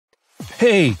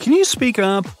Hey, can you speak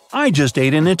up? I just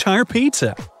ate an entire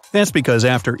pizza. That's because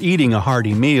after eating a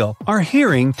hearty meal, our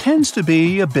hearing tends to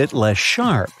be a bit less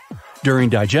sharp. During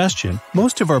digestion,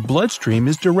 most of our bloodstream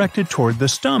is directed toward the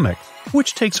stomach,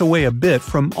 which takes away a bit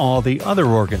from all the other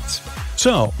organs.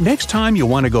 So, next time you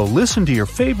want to go listen to your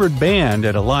favorite band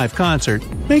at a live concert,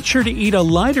 make sure to eat a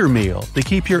lighter meal to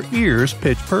keep your ears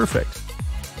pitch perfect.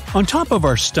 On top of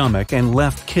our stomach and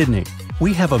left kidney,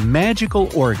 we have a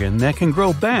magical organ that can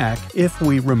grow back if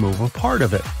we remove a part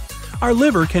of it. Our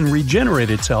liver can regenerate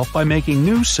itself by making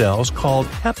new cells called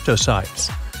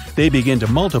hepatocytes. They begin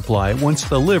to multiply once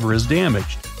the liver is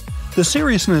damaged. The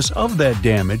seriousness of that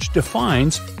damage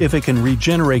defines if it can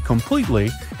regenerate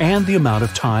completely and the amount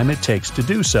of time it takes to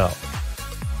do so.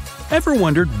 Ever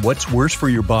wondered what's worse for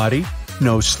your body?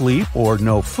 No sleep or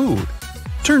no food?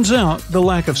 Turns out the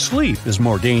lack of sleep is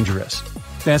more dangerous.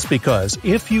 That's because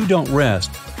if you don't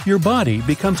rest, your body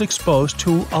becomes exposed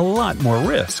to a lot more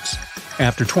risks.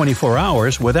 After 24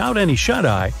 hours without any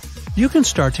shut-eye, you can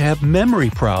start to have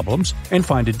memory problems and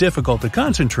find it difficult to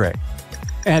concentrate.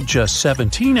 At just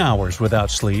 17 hours without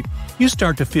sleep, you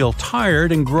start to feel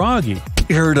tired and groggy,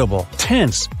 irritable,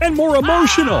 tense, and more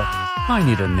emotional. I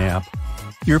need a nap.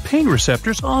 Your pain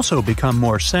receptors also become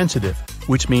more sensitive,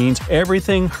 which means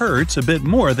everything hurts a bit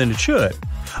more than it should.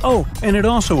 Oh, and it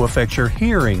also affects your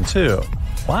hearing too.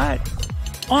 What?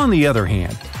 On the other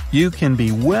hand, you can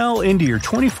be well into your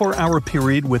 24-hour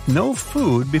period with no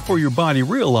food before your body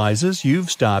realizes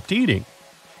you've stopped eating.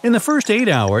 In the first 8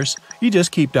 hours, you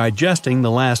just keep digesting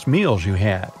the last meals you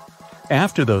had.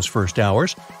 After those first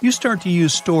hours, you start to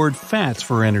use stored fats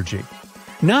for energy.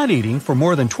 Not eating for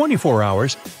more than 24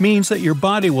 hours means that your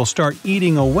body will start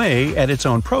eating away at its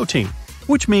own protein,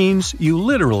 which means you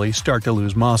literally start to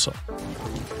lose muscle.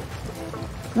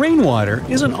 Rainwater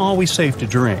isn't always safe to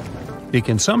drink. It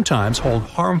can sometimes hold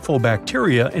harmful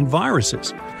bacteria and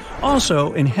viruses.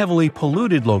 Also, in heavily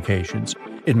polluted locations,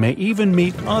 it may even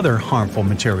meet other harmful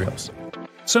materials.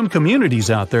 Some communities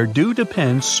out there do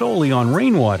depend solely on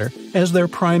rainwater as their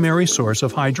primary source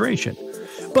of hydration.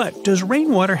 But does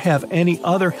rainwater have any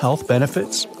other health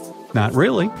benefits? Not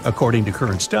really, according to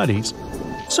current studies.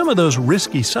 Some of those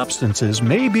risky substances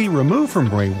may be removed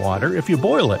from rainwater if you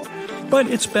boil it, but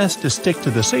it's best to stick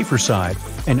to the safer side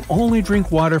and only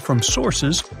drink water from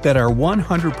sources that are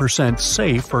 100%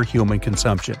 safe for human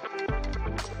consumption.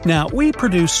 Now, we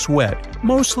produce sweat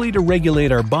mostly to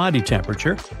regulate our body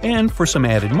temperature and for some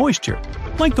added moisture,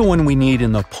 like the one we need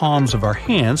in the palms of our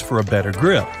hands for a better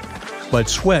grip. But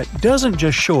sweat doesn't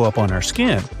just show up on our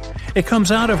skin. It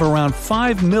comes out of around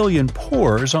 5 million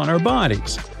pores on our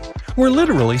bodies. We're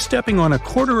literally stepping on a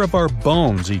quarter of our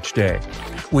bones each day.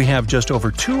 We have just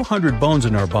over 200 bones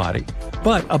in our body,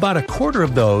 but about a quarter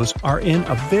of those are in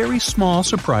a very small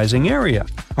surprising area,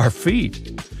 our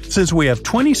feet. Since we have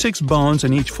 26 bones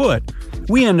in each foot,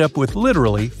 we end up with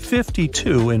literally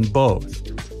 52 in both.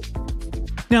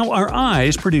 Now, our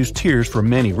eyes produce tears for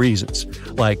many reasons,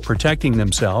 like protecting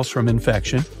themselves from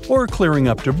infection or clearing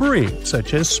up debris,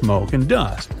 such as smoke and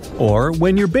dust, or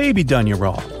when your baby done you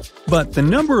wrong. But the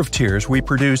number of tears we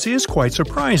produce is quite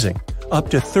surprising, up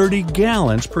to 30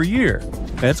 gallons per year.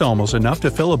 That's almost enough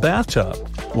to fill a bathtub.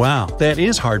 Wow, that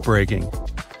is heartbreaking.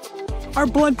 Our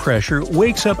blood pressure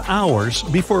wakes up hours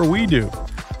before we do.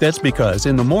 That's because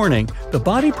in the morning, the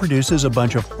body produces a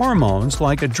bunch of hormones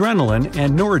like adrenaline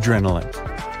and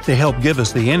noradrenaline. They help give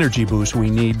us the energy boost we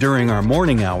need during our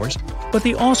morning hours, but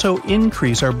they also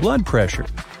increase our blood pressure,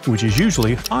 which is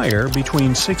usually higher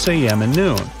between 6 a.m. and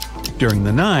noon. During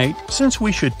the night, since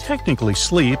we should technically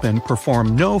sleep and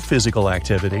perform no physical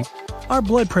activity, our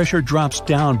blood pressure drops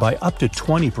down by up to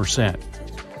 20%.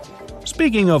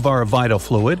 Speaking of our vital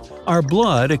fluid, our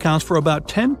blood accounts for about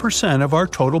 10% of our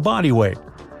total body weight.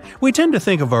 We tend to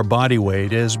think of our body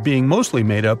weight as being mostly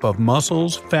made up of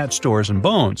muscles, fat stores, and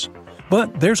bones.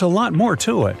 But there's a lot more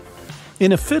to it.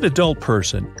 In a fit adult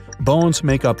person, bones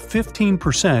make up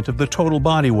 15% of the total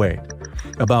body weight.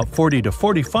 About 40 to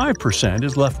 45%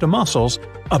 is left to muscles,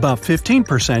 about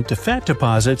 15% to fat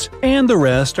deposits, and the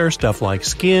rest are stuff like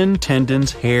skin,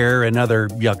 tendons, hair, and other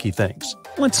yucky things.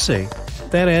 Let's see.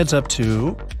 That adds up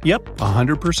to,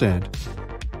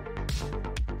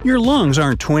 100%. Your lungs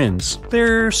aren't twins,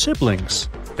 they're siblings.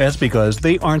 That's because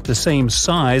they aren't the same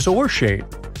size or shape.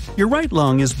 Your right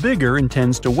lung is bigger and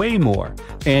tends to weigh more,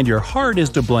 and your heart is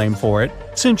to blame for it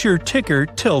since your ticker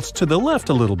tilts to the left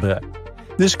a little bit.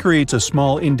 This creates a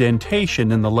small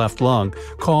indentation in the left lung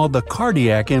called the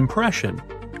cardiac impression,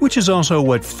 which is also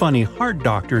what funny heart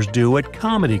doctors do at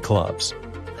comedy clubs.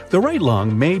 The right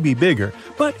lung may be bigger,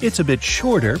 but it's a bit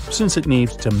shorter since it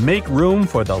needs to make room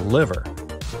for the liver.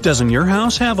 Doesn't your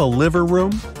house have a liver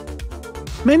room?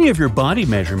 Many of your body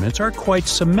measurements are quite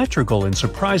symmetrical in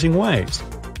surprising ways.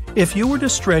 If you were to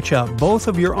stretch out both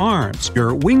of your arms,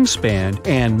 your wingspan,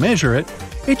 and measure it,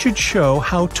 it should show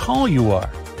how tall you are.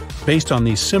 Based on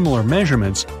these similar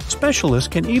measurements, specialists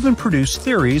can even produce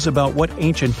theories about what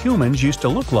ancient humans used to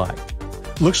look like.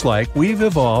 Looks like we've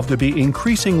evolved to be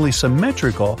increasingly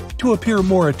symmetrical to appear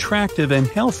more attractive and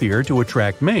healthier to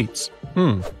attract mates.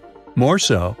 More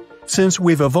so, since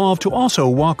we've evolved to also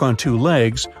walk on two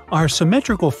legs, our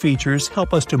symmetrical features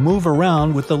help us to move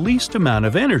around with the least amount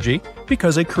of energy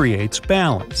because it creates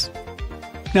balance.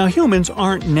 Now, humans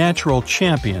aren't natural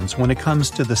champions when it comes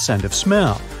to the scent of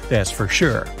smell, that's for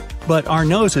sure, but our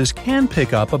noses can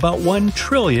pick up about 1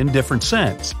 trillion different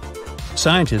scents.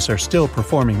 Scientists are still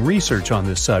performing research on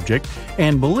this subject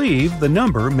and believe the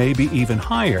number may be even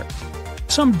higher.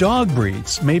 Some dog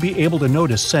breeds may be able to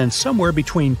notice scents somewhere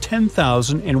between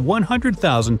 10,000 and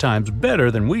 100,000 times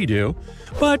better than we do,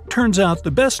 but turns out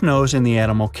the best nose in the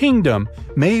animal kingdom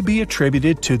may be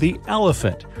attributed to the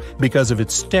elephant because of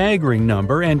its staggering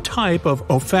number and type of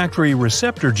olfactory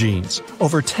receptor genes,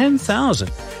 over 10,000,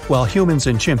 while humans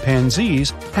and chimpanzees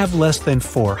have less than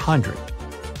 400.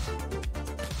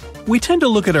 We tend to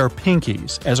look at our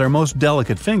pinkies as our most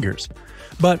delicate fingers,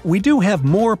 but we do have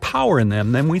more power in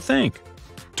them than we think.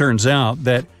 Turns out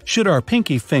that should our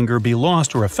pinky finger be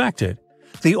lost or affected,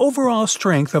 the overall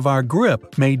strength of our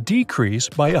grip may decrease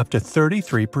by up to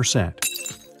 33%.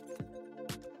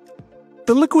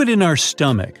 The liquid in our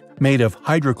stomach, made of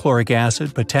hydrochloric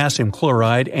acid, potassium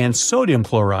chloride, and sodium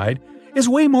chloride, is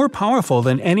way more powerful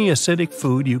than any acidic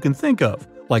food you can think of,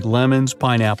 like lemons,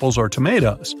 pineapples, or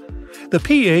tomatoes. The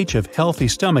pH of healthy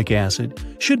stomach acid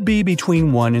should be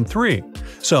between 1 and 3,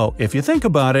 so if you think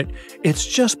about it, it's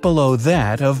just below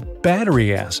that of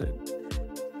battery acid.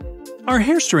 Our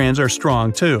hair strands are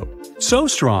strong too, so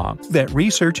strong that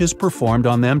research is performed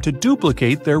on them to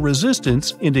duplicate their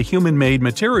resistance into human-made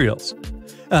materials.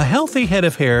 A healthy head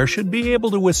of hair should be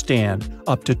able to withstand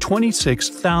up to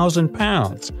 26,000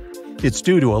 pounds. It's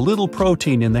due to a little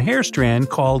protein in the hair strand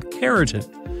called keratin,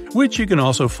 which you can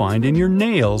also find in your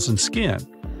nails and skin.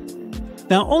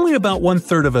 Now, only about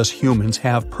 1/3 of us humans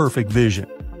have perfect vision.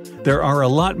 There are a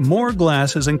lot more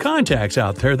glasses and contacts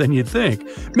out there than you'd think,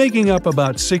 making up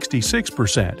about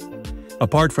 66%.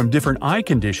 Apart from different eye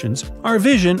conditions, our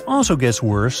vision also gets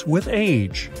worse with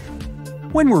age.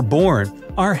 When we're born,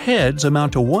 our heads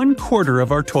amount to 1/4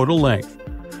 of our total length.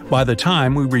 By the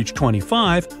time we reach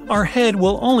 25, our head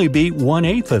will only be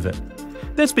 1/8 of it.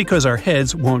 That's because our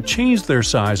heads won't change their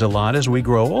size a lot as we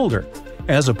grow older,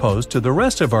 as opposed to the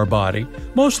rest of our body,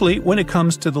 mostly when it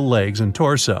comes to the legs and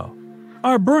torso.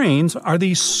 Our brains are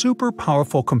these super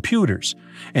powerful computers,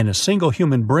 and a single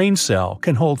human brain cell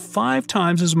can hold 5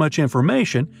 times as much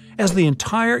information as the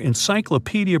entire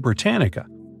Encyclopedia Britannica.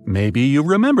 Maybe you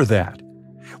remember that.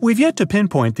 We've yet to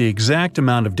pinpoint the exact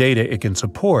amount of data it can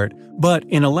support, but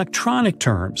in electronic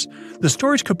terms, the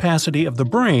storage capacity of the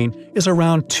brain is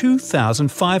around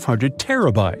 2,500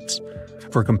 terabytes.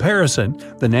 For comparison,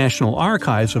 the National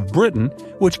Archives of Britain,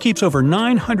 which keeps over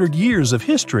 900 years of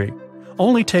history,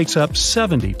 only takes up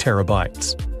 70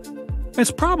 terabytes.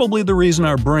 It's probably the reason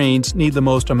our brains need the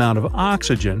most amount of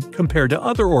oxygen compared to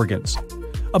other organs.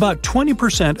 About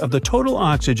 20% of the total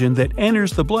oxygen that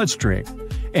enters the bloodstream,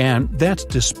 and that's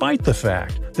despite the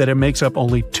fact that it makes up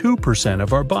only 2%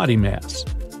 of our body mass.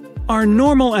 Our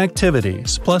normal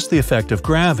activities, plus the effect of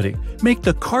gravity, make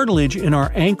the cartilage in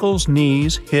our ankles,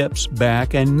 knees, hips,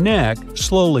 back, and neck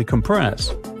slowly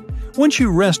compress. Once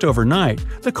you rest overnight,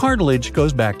 the cartilage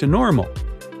goes back to normal.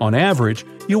 On average,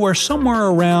 you are somewhere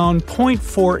around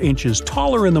 0.4 inches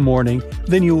taller in the morning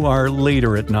than you are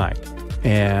later at night.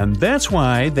 And that's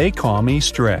why they call me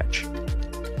Stretch.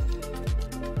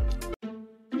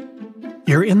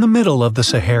 You're in the middle of the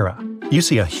Sahara. You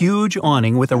see a huge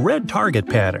awning with a red target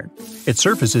pattern. Its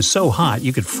surface is so hot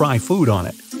you could fry food on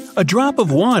it. A drop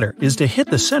of water is to hit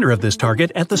the center of this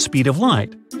target at the speed of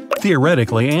light.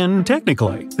 Theoretically and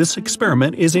technically, this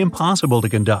experiment is impossible to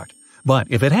conduct. But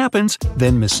if it happens,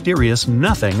 then mysterious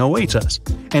nothing awaits us.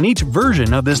 And each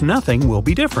version of this nothing will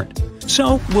be different.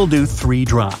 So we'll do 3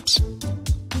 drops.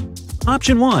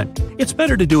 Option 1. It's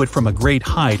better to do it from a great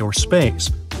height or space.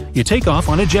 You take off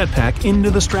on a jetpack into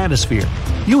the stratosphere.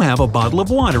 You have a bottle of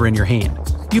water in your hand.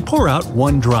 You pour out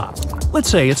 1 drop. Let's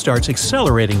say it starts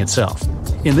accelerating itself.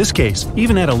 In this case,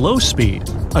 even at a low speed,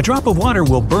 a drop of water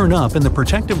will burn up in the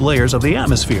protective layers of the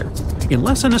atmosphere. In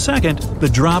less than a second, the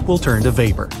drop will turn to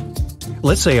vapor.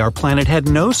 Let's say our planet had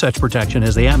no such protection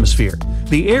as the atmosphere.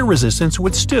 The air resistance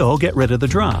would still get rid of the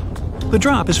drop. The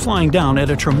drop is flying down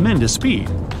at a tremendous speed.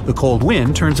 The cold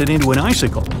wind turns it into an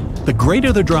icicle. The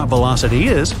greater the drop velocity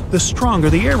is, the stronger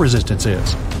the air resistance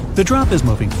is. The drop is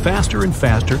moving faster and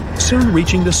faster, soon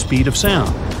reaching the speed of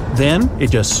sound. Then, it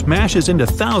just smashes into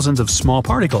thousands of small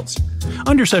particles.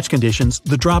 Under such conditions,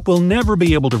 the drop will never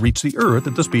be able to reach the Earth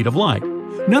at the speed of light.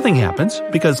 Nothing happens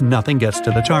because nothing gets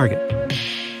to the target.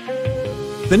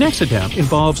 The next attempt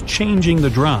involves changing the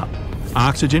drop.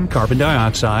 Oxygen, carbon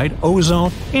dioxide,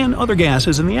 ozone, and other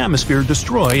gases in the atmosphere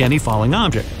destroy any falling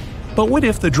object. But what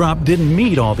if the drop didn't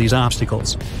meet all these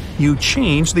obstacles? You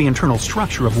change the internal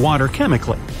structure of water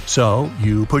chemically. So,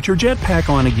 you put your jetpack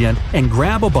on again and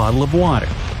grab a bottle of water.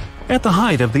 At the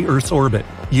height of the Earth's orbit,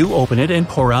 you open it and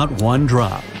pour out one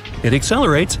drop. It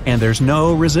accelerates and there's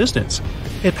no resistance.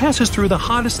 It passes through the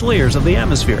hottest layers of the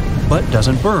atmosphere, but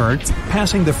doesn't burn,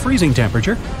 passing the freezing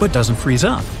temperature, but doesn't freeze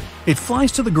up. It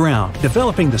flies to the ground,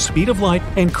 developing the speed of light,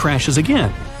 and crashes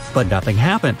again. But nothing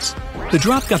happens. The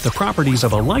drop got the properties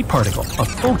of a light particle, a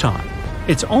photon.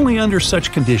 It's only under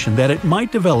such condition that it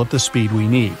might develop the speed we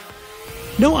need.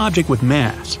 No object with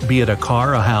mass, be it a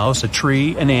car, a house, a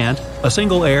tree, an ant, a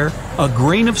single air, a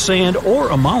grain of sand, or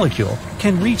a molecule,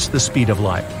 can reach the speed of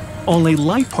light. Only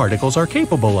light particles are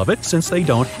capable of it since they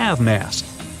don't have mass.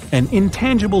 An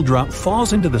intangible drop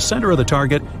falls into the center of the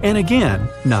target, and again,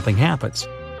 nothing happens.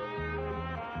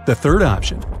 The third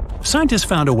option. Scientists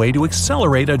found a way to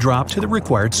accelerate a drop to the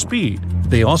required speed.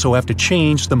 They also have to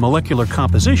change the molecular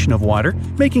composition of water,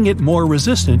 making it more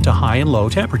resistant to high and low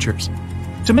temperatures.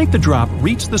 To make the drop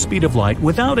reach the speed of light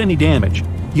without any damage,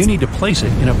 you need to place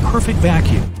it in a perfect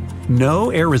vacuum.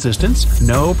 No air resistance,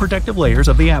 no protective layers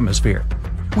of the atmosphere.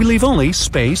 We leave only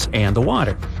space and the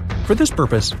water. For this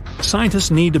purpose, scientists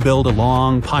need to build a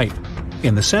long pipe.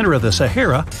 In the center of the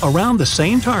Sahara, around the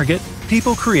same target,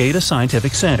 people create a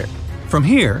scientific center. From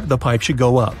here, the pipe should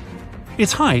go up.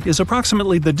 Its height is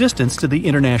approximately the distance to the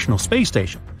International Space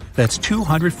Station. That's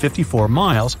 254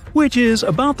 miles, which is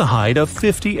about the height of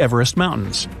 50 Everest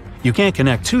mountains. You can't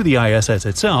connect to the ISS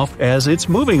itself as it's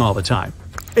moving all the time.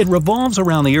 It revolves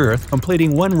around the Earth,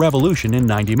 completing one revolution in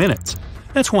 90 minutes.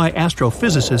 That's why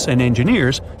astrophysicists and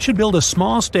engineers should build a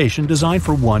small station designed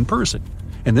for one person.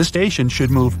 And this station should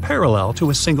move parallel to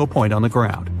a single point on the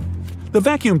ground. The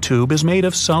vacuum tube is made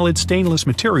of solid stainless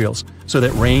materials so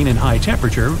that rain and high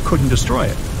temperature couldn't destroy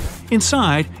it.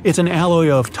 Inside, it's an alloy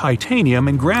of titanium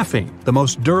and graphene, the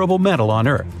most durable metal on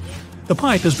Earth. The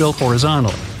pipe is built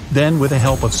horizontally. Then, with the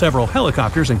help of several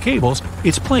helicopters and cables,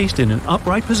 it's placed in an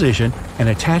upright position and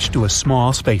attached to a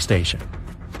small space station.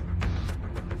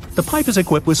 The pipe is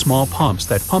equipped with small pumps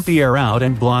that pump the air out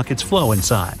and block its flow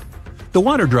inside. The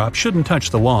water drop shouldn't touch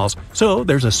the walls, so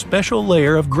there's a special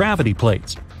layer of gravity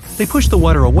plates. They push the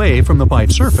water away from the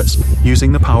pipe's surface,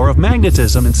 using the power of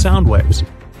magnetism and sound waves.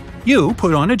 You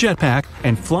put on a jetpack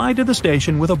and fly to the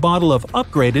station with a bottle of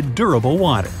upgraded durable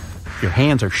water. Your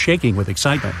hands are shaking with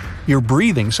excitement. Your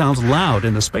breathing sounds loud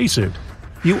in the spacesuit.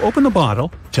 You open the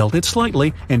bottle, tilt it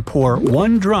slightly, and pour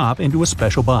one drop into a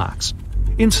special box.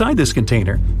 Inside this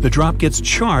container, the drop gets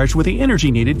charged with the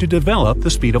energy needed to develop the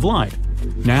speed of light.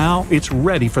 Now it's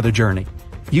ready for the journey.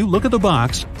 You look at the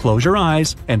box, close your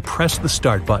eyes, and press the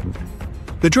start button.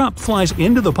 The drop flies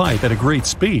into the pipe at a great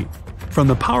speed. From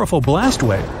the powerful blast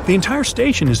wave, the entire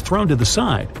station is thrown to the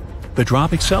side. The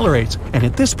drop accelerates, and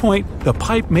at this point, the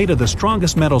pipe made of the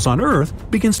strongest metals on Earth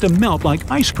begins to melt like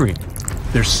ice cream.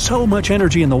 There's so much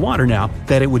energy in the water now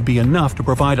that it would be enough to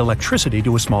provide electricity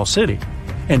to a small city.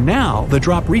 And now the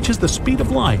drop reaches the speed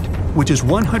of light, which is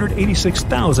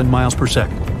 186,000 miles per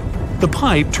second. The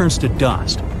pipe turns to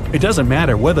dust. It doesn't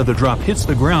matter whether the drop hits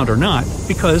the ground or not,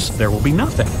 because there will be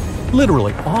nothing.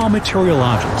 Literally, all material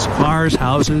objects, cars,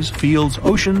 houses, fields,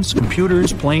 oceans,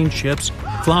 computers, planes, ships,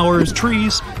 flowers,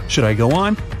 trees, should I go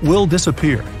on, will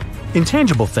disappear.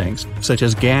 Intangible things, such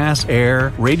as gas,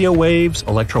 air, radio waves,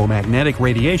 electromagnetic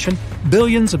radiation,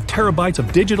 billions of terabytes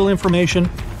of digital information,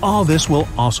 all this will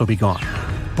also be gone.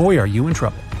 Boy, are you in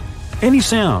trouble. Any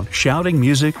sound, shouting,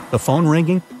 music, the phone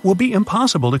ringing, will be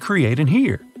impossible to create and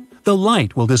hear. The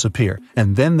light will disappear,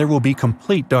 and then there will be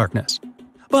complete darkness.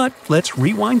 But let's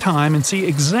rewind time and see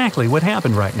exactly what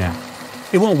happened right now.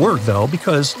 It won't work, though,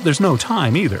 because there's no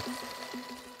time either.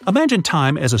 Imagine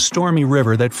time as a stormy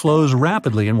river that flows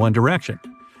rapidly in one direction.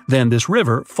 Then this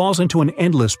river falls into an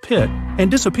endless pit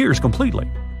and disappears completely.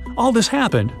 All this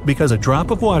happened because a drop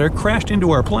of water crashed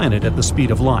into our planet at the speed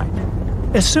of light.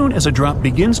 As soon as a drop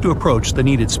begins to approach the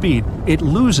needed speed, it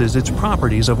loses its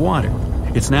properties of water.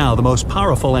 It's now the most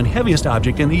powerful and heaviest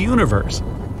object in the universe.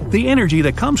 The energy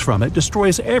that comes from it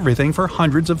destroys everything for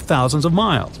hundreds of thousands of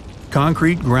miles.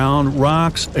 Concrete, ground,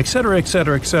 rocks, etc.,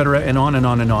 etc., etc., and on and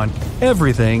on and on.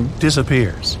 Everything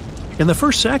disappears. In the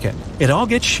first second, it all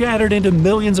gets shattered into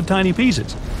millions of tiny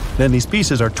pieces. Then these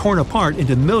pieces are torn apart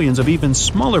into millions of even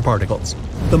smaller particles.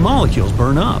 The molecules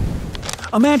burn up.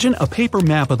 Imagine a paper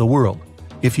map of the world.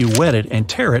 If you wet it and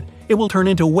tear it, it will turn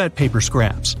into wet paper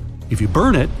scraps. If you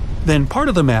burn it, then part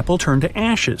of the map will turn to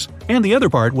ashes, and the other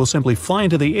part will simply fly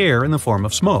into the air in the form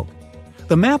of smoke.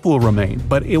 The map will remain,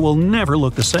 but it will never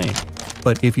look the same.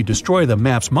 But if you destroy the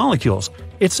map's molecules,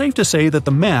 it's safe to say that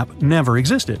the map never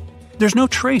existed. There's no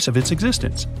trace of its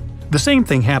existence. The same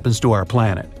thing happens to our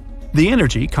planet. The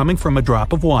energy coming from a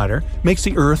drop of water makes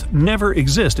the Earth never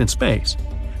exist in space.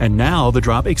 And now the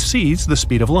drop exceeds the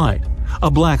speed of light. A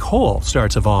black hole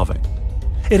starts evolving.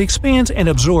 It expands and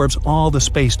absorbs all the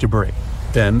space debris.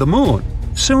 Then the Moon.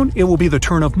 Soon it will be the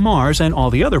turn of Mars and all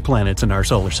the other planets in our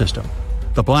solar system.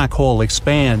 The black hole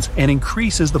expands and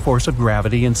increases the force of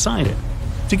gravity inside it.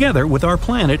 Together with our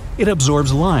planet, it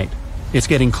absorbs light. It's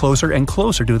getting closer and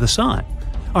closer to the Sun.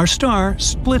 Our star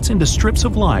splits into strips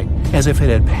of light as if it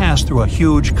had passed through a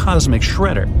huge cosmic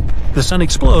shredder. The Sun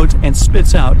explodes and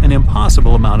spits out an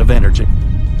impossible amount of energy.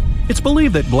 It's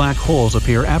believed that black holes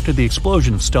appear after the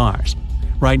explosion of stars.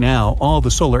 Right now, all the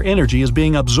solar energy is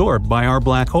being absorbed by our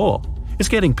black hole. It's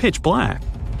getting pitch black.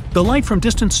 The light from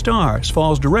distant stars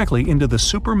falls directly into the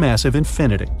supermassive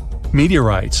infinity.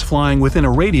 Meteorites flying within a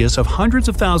radius of hundreds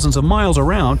of thousands of miles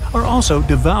around are also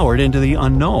devoured into the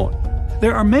unknown.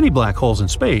 There are many black holes in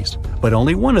space, but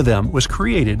only one of them was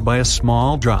created by a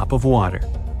small drop of water.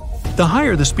 The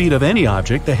higher the speed of any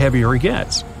object, the heavier it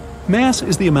gets. Mass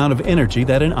is the amount of energy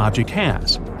that an object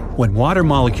has. When water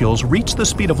molecules reach the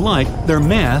speed of light, their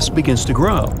mass begins to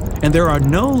grow, and there are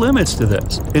no limits to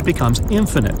this. It becomes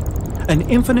infinite. An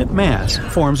infinite mass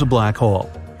forms a black hole.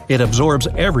 It absorbs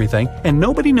everything, and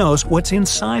nobody knows what's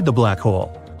inside the black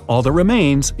hole. All that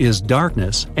remains is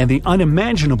darkness and the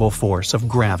unimaginable force of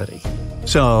gravity.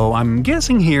 So, I'm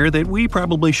guessing here that we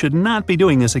probably should not be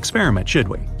doing this experiment, should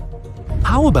we?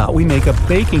 How about we make a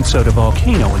baking soda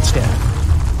volcano instead?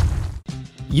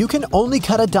 You can only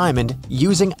cut a diamond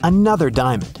using another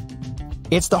diamond.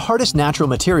 It's the hardest natural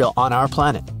material on our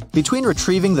planet. Between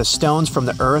retrieving the stones from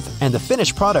the earth and the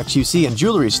finished products you see in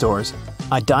jewelry stores,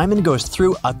 a diamond goes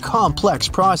through a complex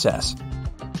process.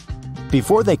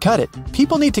 Before they cut it,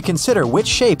 people need to consider which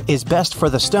shape is best for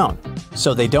the stone,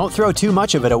 so they don't throw too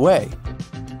much of it away.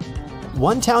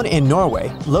 One town in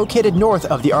Norway, located north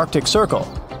of the Arctic Circle,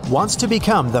 wants to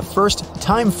become the first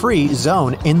time-free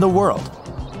zone in the world.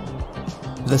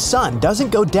 The sun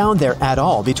doesn't go down there at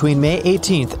all between May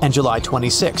 18th and July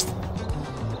 26th.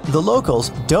 The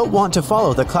locals don't want to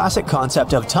follow the classic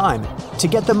concept of time to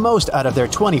get the most out of their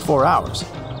 24 hours.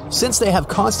 Since they have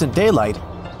constant daylight,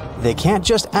 they can't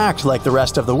just act like the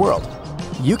rest of the world.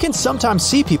 You can sometimes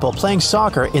see people playing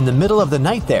soccer in the middle of the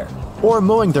night there, or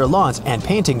mowing their lawns and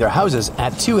painting their houses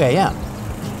at 2 a.m.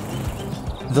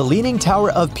 The Leaning Tower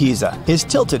of Pisa is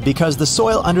tilted because the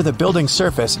soil under the building's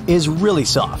surface is really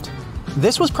soft.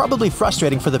 This was probably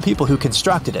frustrating for the people who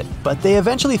constructed it, but they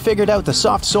eventually figured out the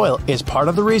soft soil is part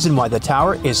of the reason why the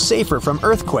tower is safer from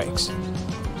earthquakes.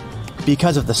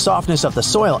 Because of the softness of the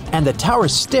soil and the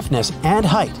tower's stiffness and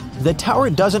height, the tower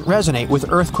doesn't resonate with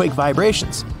earthquake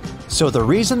vibrations. So the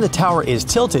reason the tower is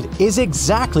tilted is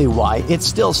exactly why it's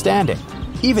still standing,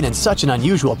 even in such an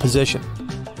unusual position.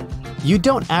 You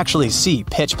don't actually see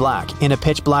pitch black in a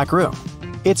pitch black room.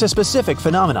 It's a specific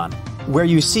phenomenon, where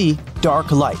you see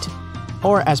dark light.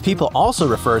 Or as people also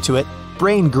refer to it,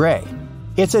 brain gray.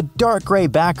 It's a dark gray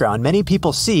background many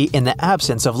people see in the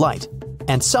absence of light,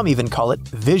 and some even call it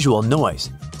visual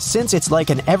noise, since it's like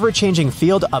an ever-changing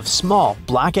field of small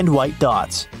black and white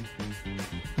dots.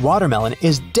 Watermelon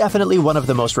is definitely one of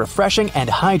the most refreshing and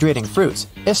hydrating fruits,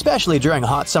 especially during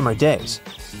hot summer days.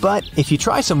 But if you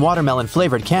try some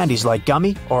watermelon-flavored candies like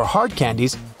gummy or hard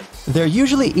candies, they're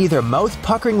usually either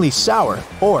mouth-puckeringly sour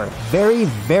or very,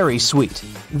 very sweet.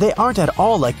 They aren't at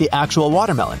all like the actual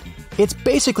watermelon. It's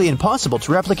basically impossible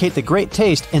to replicate the great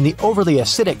taste in the overly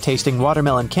acidic-tasting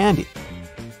watermelon candy.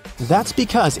 That's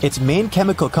because its main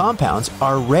chemical compounds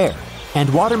are rare,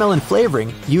 and watermelon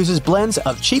flavoring uses blends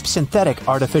of cheap synthetic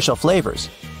artificial flavors.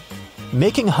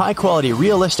 Making high-quality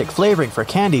realistic flavoring for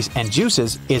candies and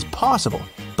juices is possible,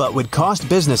 but would cost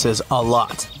businesses a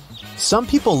lot. Some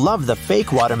people love the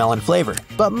fake watermelon flavor,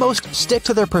 but most stick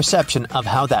to their perception of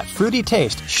how that fruity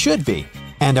taste should be,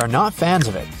 and are not fans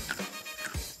of it.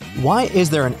 Why is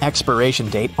there an expiration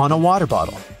date on a water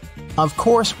bottle? Of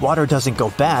course, water doesn't go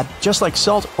bad, just like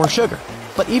salt or sugar.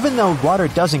 But even though water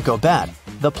doesn't go bad,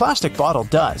 the plastic bottle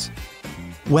does.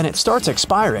 When it starts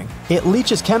expiring, it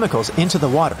leaches chemicals into the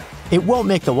water. It won't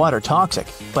make the water toxic,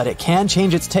 but it can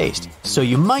change its taste, so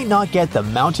you might not get the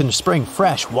mountain spring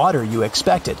fresh water you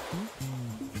expected.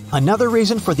 Another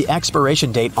reason for the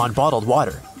expiration date on bottled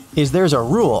water is there's a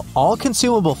rule all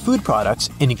consumable food products,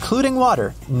 including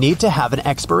water, need to have an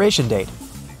expiration date.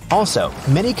 Also,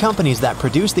 many companies that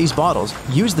produce these bottles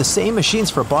use the same machines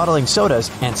for bottling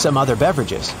sodas and some other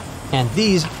beverages, and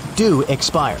these do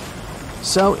expire.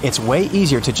 So it's way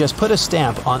easier to just put a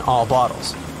stamp on all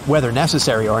bottles, whether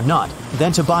necessary or not,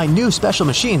 than to buy new special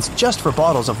machines just for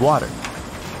bottles of water.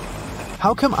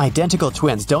 How come identical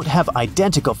twins don't have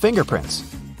identical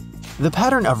fingerprints? The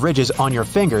pattern of ridges on your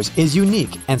fingers is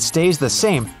unique and stays the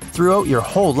same throughout your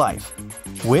whole life,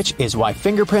 which is why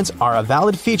fingerprints are a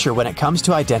valid feature when it comes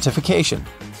to identification.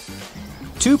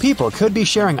 Two people could be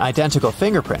sharing identical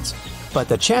fingerprints, but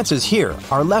the chances here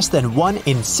are less than 1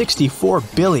 in 64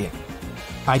 billion.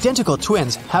 Identical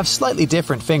twins have slightly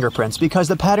different fingerprints because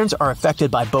the patterns are affected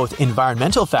by both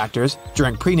environmental factors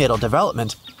during prenatal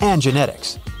development and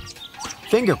genetics.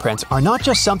 Fingerprints are not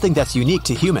just something that's unique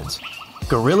to humans.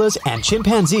 Gorillas and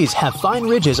chimpanzees have fine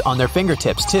ridges on their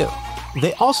fingertips too.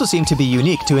 They also seem to be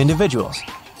unique to individuals,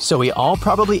 so we all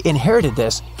probably inherited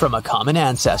this from a common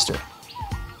ancestor.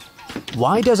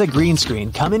 Why does a green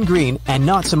screen come in green and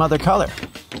not some other color?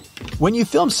 When you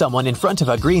film someone in front of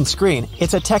a green screen,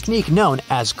 it's a technique known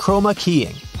as chroma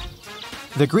keying.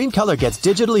 The green color gets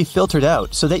digitally filtered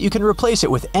out so that you can replace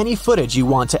it with any footage you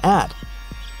want to add.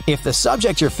 If the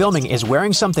subject you're filming is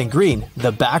wearing something green,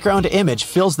 the background image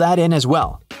fills that in as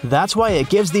well. That's why it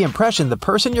gives the impression the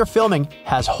person you're filming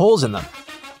has holes in them.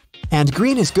 And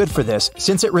green is good for this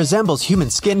since it resembles human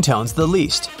skin tones the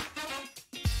least.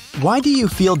 Why do you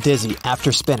feel dizzy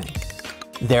after spinning?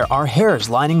 There are hairs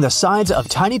lining the sides of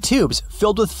tiny tubes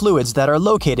filled with fluids that are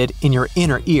located in your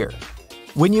inner ear.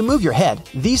 When you move your head,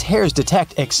 these hairs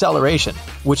detect acceleration,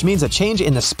 which means a change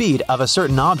in the speed of a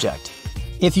certain object.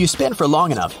 If you spin for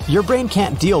long enough, your brain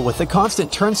can't deal with the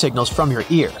constant turn signals from your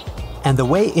ear, and the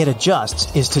way it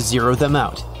adjusts is to zero them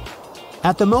out.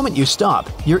 At the moment you stop,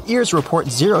 your ears report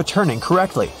zero turning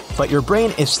correctly, but your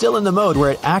brain is still in the mode where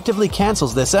it actively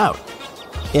cancels this out.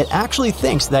 It actually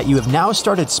thinks that you have now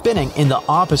started spinning in the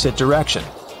opposite direction.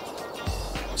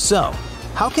 So,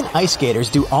 how can ice skaters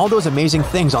do all those amazing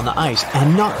things on the ice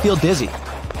and not feel dizzy?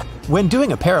 When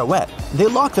doing a pirouette, they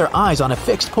lock their eyes on a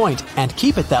fixed point and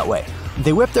keep it that way.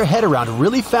 They whip their head around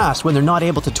really fast when they're not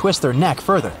able to twist their neck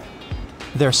further.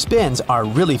 Their spins are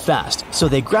really fast, so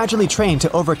they gradually train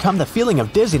to overcome the feeling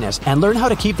of dizziness and learn how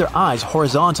to keep their eyes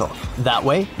horizontal. That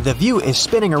way, the view is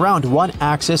spinning around one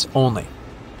axis only.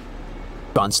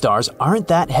 Neutron stars aren't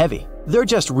that heavy, they're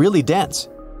just really dense.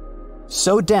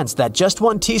 So dense that just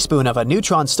 1 teaspoon of a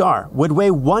neutron star would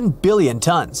weigh 1 billion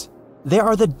tons. They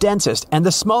are the densest and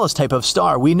the smallest type of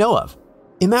star we know of.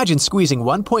 Imagine squeezing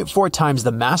 1.4 times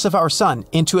the mass of our Sun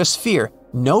into a sphere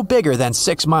no bigger than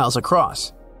 6 miles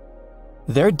across.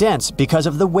 They're dense because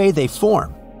of the way they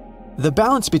form. The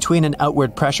balance between an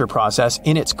outward pressure process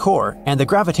in its core and the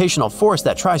gravitational force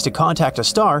that tries to contact a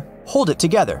star hold it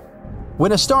together.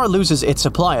 When a star loses its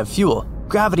supply of fuel,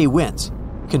 gravity wins,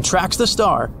 contracts the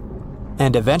star,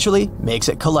 and eventually makes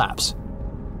it collapse.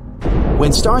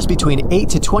 When stars between 8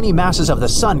 to 20 masses of the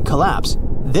Sun collapse,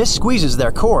 this squeezes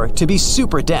their core to be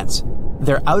super dense.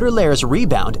 Their outer layers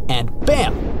rebound and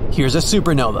bam! Here's a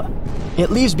supernova. It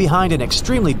leaves behind an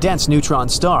extremely dense neutron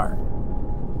star.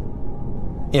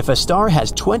 If a star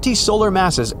has 20 solar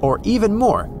masses or even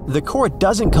more, the core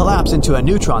doesn't collapse into a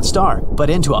neutron star, but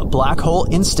into a black hole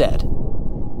instead.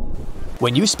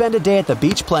 When you spend a day at the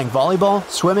beach playing volleyball,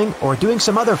 swimming, or doing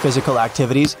some other physical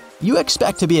activities, you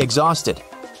expect to be exhausted.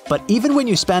 But even when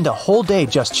you spend a whole day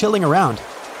just chilling around,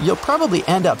 you'll probably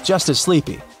end up just as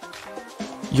sleepy.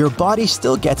 Your body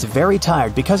still gets very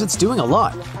tired because it's doing a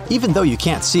lot, even though you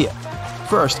can't see it.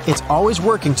 First, it's always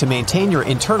working to maintain your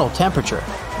internal temperature.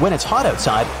 When it's hot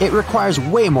outside, it requires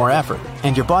way more effort,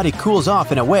 and your body cools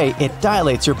off in a way it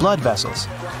dilates your blood vessels.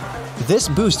 This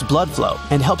boosts blood flow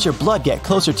and helps your blood get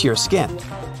closer to your skin.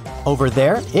 Over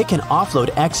there, it can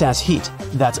offload excess heat.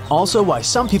 That's also why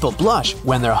some people blush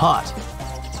when they're hot.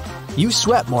 You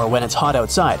sweat more when it's hot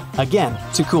outside, again,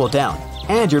 to cool down.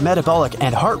 And your metabolic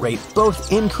and heart rate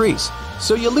both increase,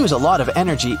 so you lose a lot of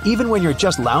energy even when you're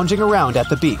just lounging around at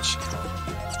the beach.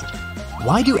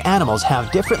 Why do animals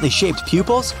have differently shaped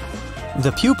pupils?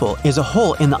 The pupil is a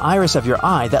hole in the iris of your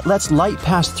eye that lets light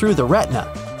pass through the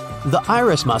retina. The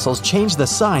iris muscles change the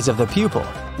size of the pupil,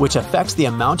 which affects the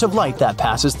amount of light that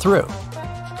passes through.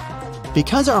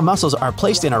 Because our muscles are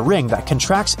placed in a ring that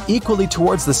contracts equally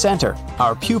towards the center,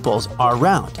 our pupils are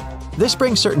round. This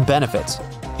brings certain benefits.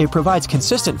 It provides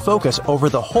consistent focus over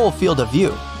the whole field of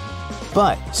view.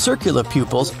 But circular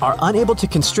pupils are unable to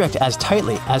constrict as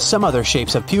tightly as some other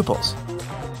shapes of pupils.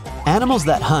 Animals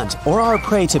that hunt or are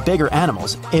prey to bigger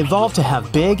animals evolve to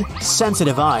have big,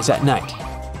 sensitive eyes at night.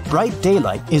 Bright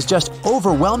daylight is just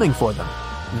overwhelming for them.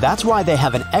 That's why they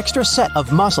have an extra set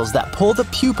of muscles that pull the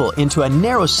pupil into a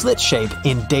narrow slit shape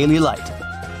in daily light.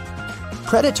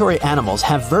 Predatory animals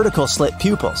have vertical slit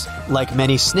pupils, like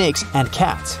many snakes and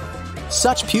cats.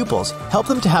 Such pupils help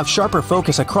them to have sharper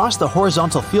focus across the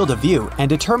horizontal field of view and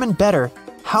determine better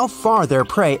how far their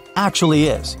prey actually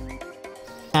is.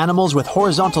 Animals with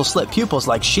horizontal slit pupils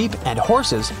like sheep and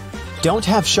horses don't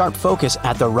have sharp focus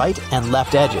at the right and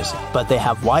left edges, but they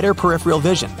have wider peripheral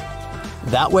vision.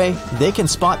 That way, they can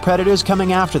spot predators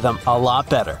coming after them a lot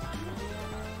better.